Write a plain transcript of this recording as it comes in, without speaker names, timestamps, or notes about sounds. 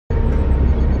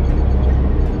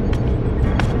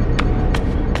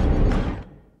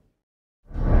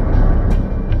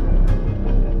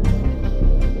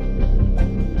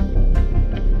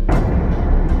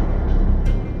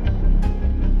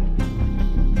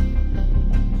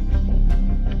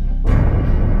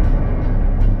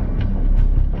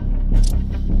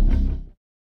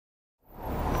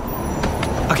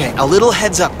Okay, a little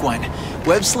heads up, Gwen.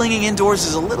 Web slinging indoors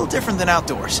is a little different than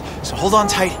outdoors, so hold on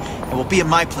tight, and we'll be at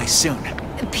my place soon.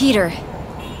 Peter,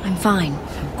 I'm fine.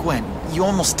 Gwen, you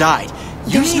almost died.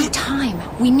 There's no time.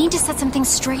 We need to set something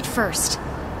straight first.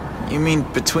 You mean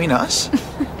between us?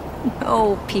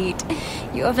 Oh, Pete.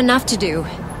 You have enough to do.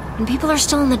 And people are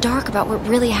still in the dark about what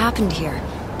really happened here.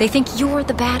 They think you're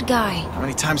the bad guy. How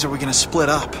many times are we gonna split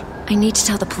up? I need to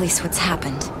tell the police what's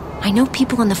happened. I know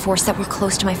people in the force that were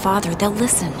close to my father. They'll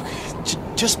listen.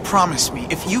 Just promise me,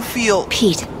 if you feel...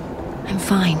 Pete, I'm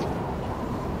fine.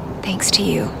 Thanks to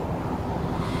you.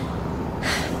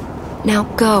 Now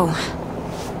go.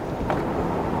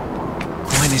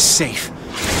 Gwen is safe.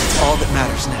 It's all that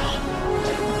matters now.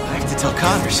 I have to tell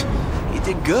Connors. He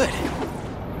did good.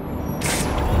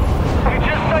 We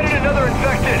just sighted another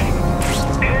infected.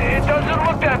 It doesn't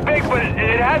look that big, but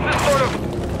it has this sort of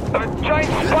a giant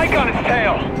spike on its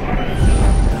tail.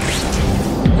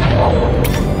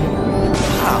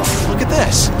 Wow, look at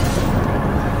this.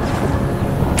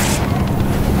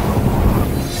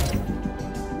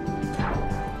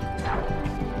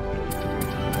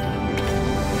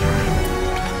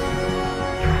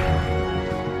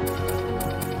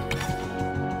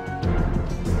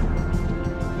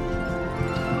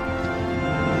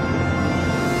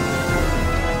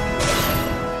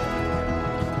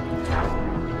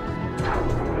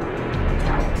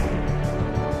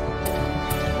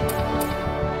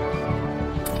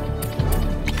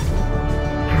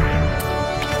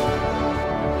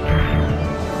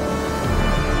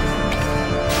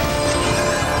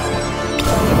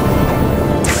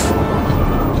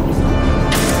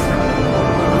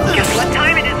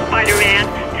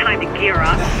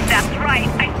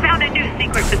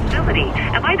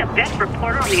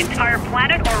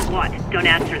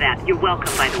 You're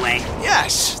welcome, by the way.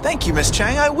 Yes, thank you, Miss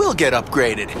Chang. I will get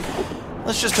upgraded.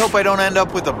 Let's just hope I don't end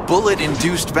up with a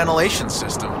bullet-induced ventilation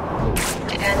system.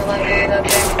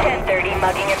 10:30,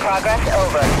 mugging in progress,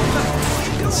 over.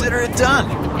 Consider it done.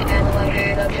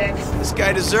 This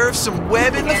guy deserves some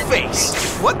web in the face.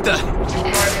 What the?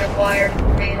 Target acquired.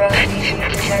 Reroute species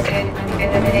detected.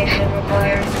 Elimination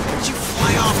required. Where'd you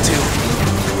fly off to?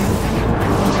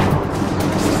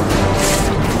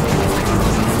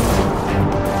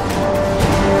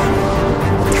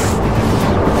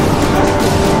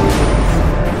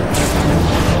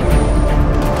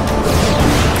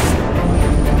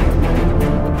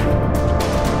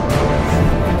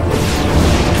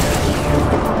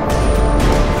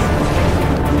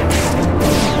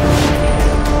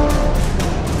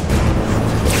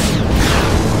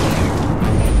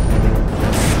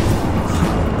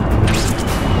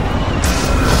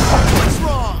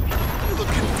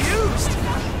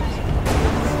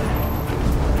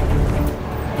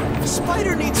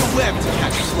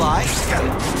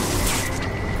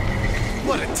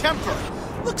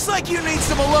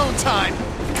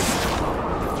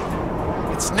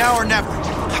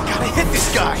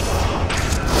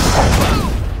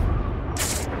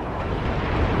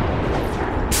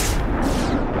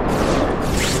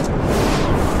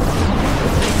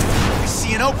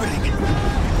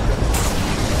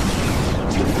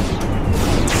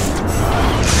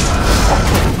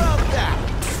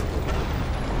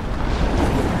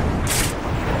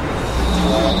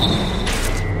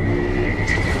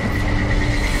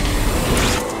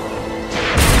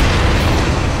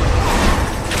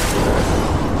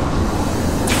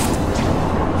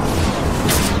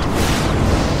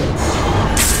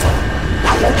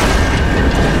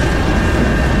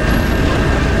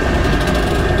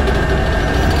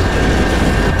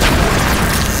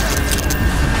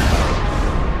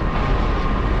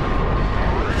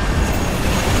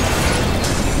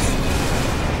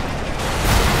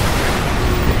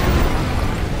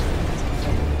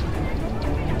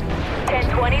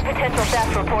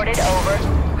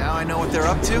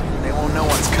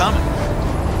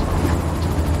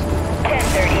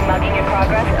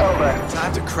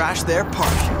 Their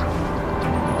party.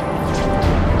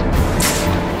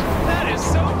 That is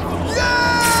so cool.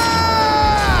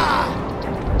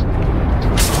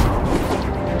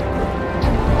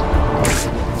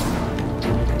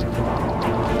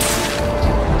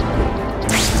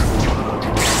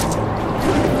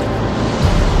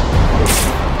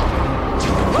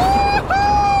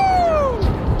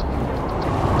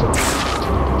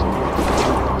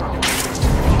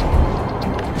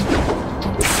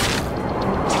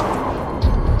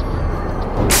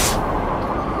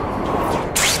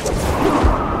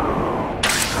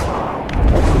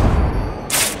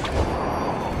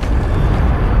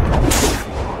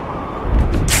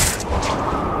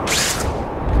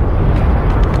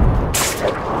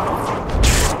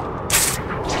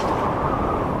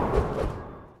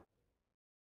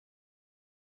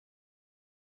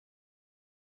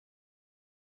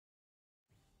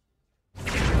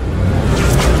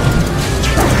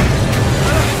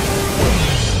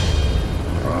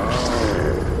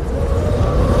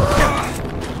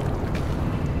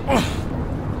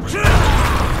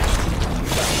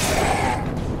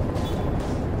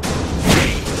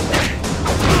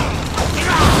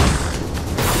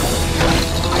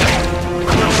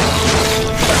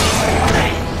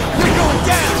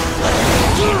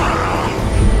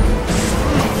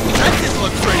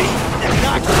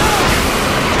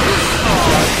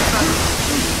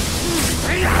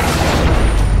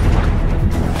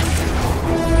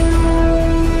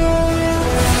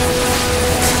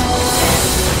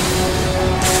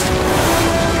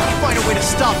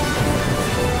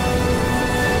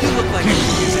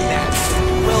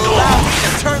 allow me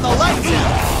to turn the lights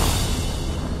out!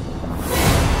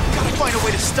 Gotta find a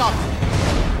way to stop it.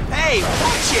 Hey,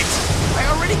 watch it! I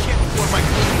already can't afford my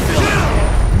cleaning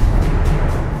bill.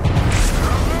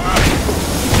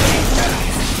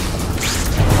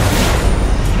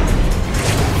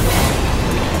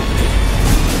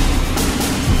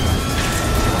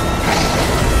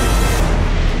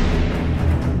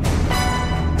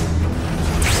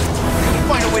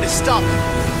 Stop it.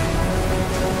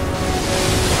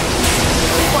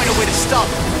 Find a way to stop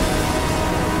it.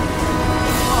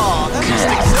 Oh, that must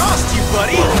exhaust you,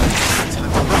 buddy. Time to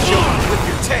rush over and whip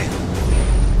your tail.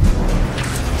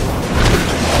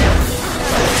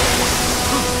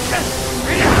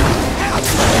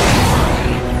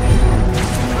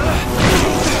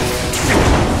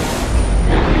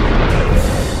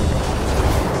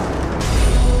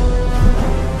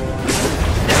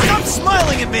 Stop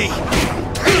smiling at me.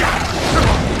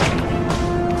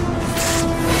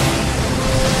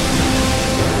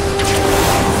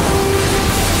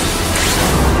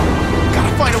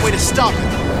 Find a way to stop it.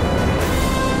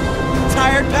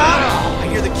 Tired, pal? I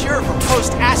hear the cure for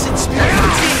post-acid spirit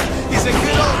fatigue is a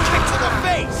good old kick to the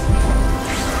face.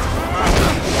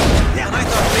 Yeah, and I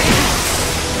thought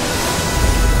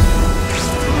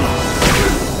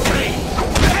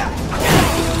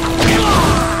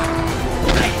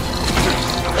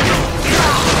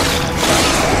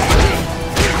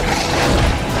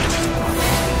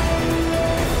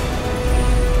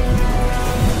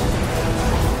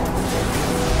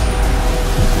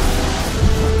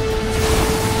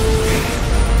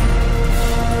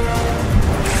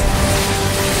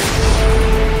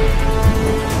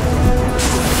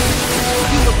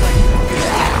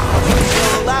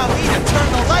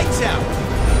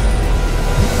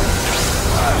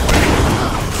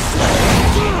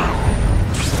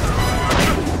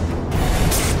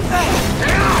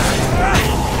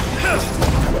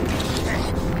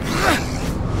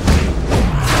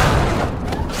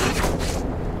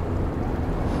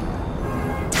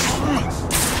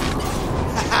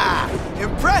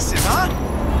impressive, huh?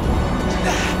 Is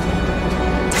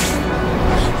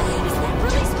that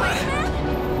really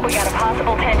Spider-Man? We got a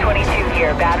possible 1022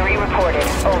 here. Battery reported.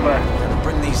 Over. Gotta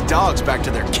bring these dogs back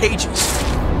to their cages.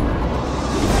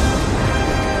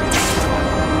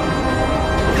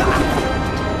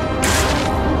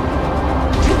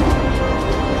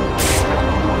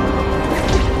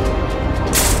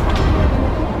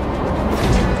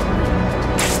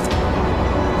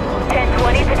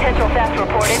 Potential theft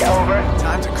reported. Over.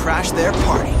 Time to crash their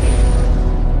party.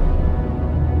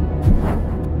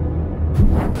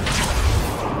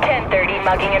 1030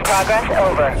 mugging in progress.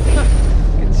 Over.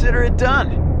 Consider it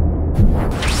done.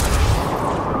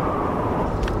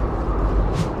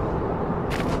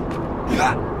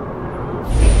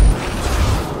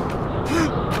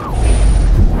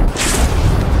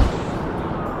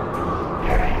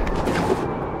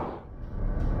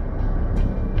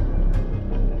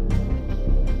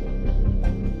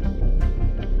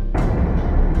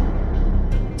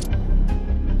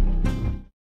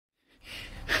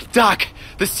 Doc,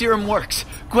 the serum works.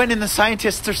 Gwen and the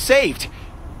scientists are saved.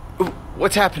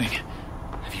 What's happening?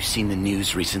 Have you seen the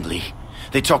news recently?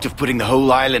 They talked of putting the whole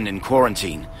island in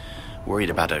quarantine. Worried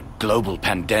about a global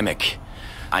pandemic.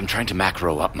 I'm trying to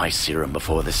macro up my serum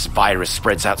before this virus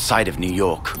spreads outside of New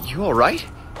York. You all right?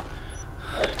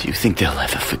 Do you think they'll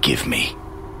ever forgive me?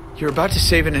 You're about to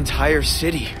save an entire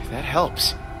city. That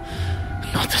helps.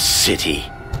 Not the city.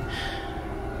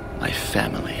 My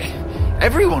family.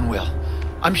 Everyone will.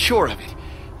 I'm sure of it.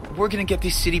 We're gonna get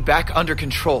this city back under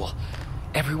control.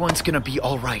 Everyone's gonna be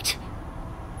all right.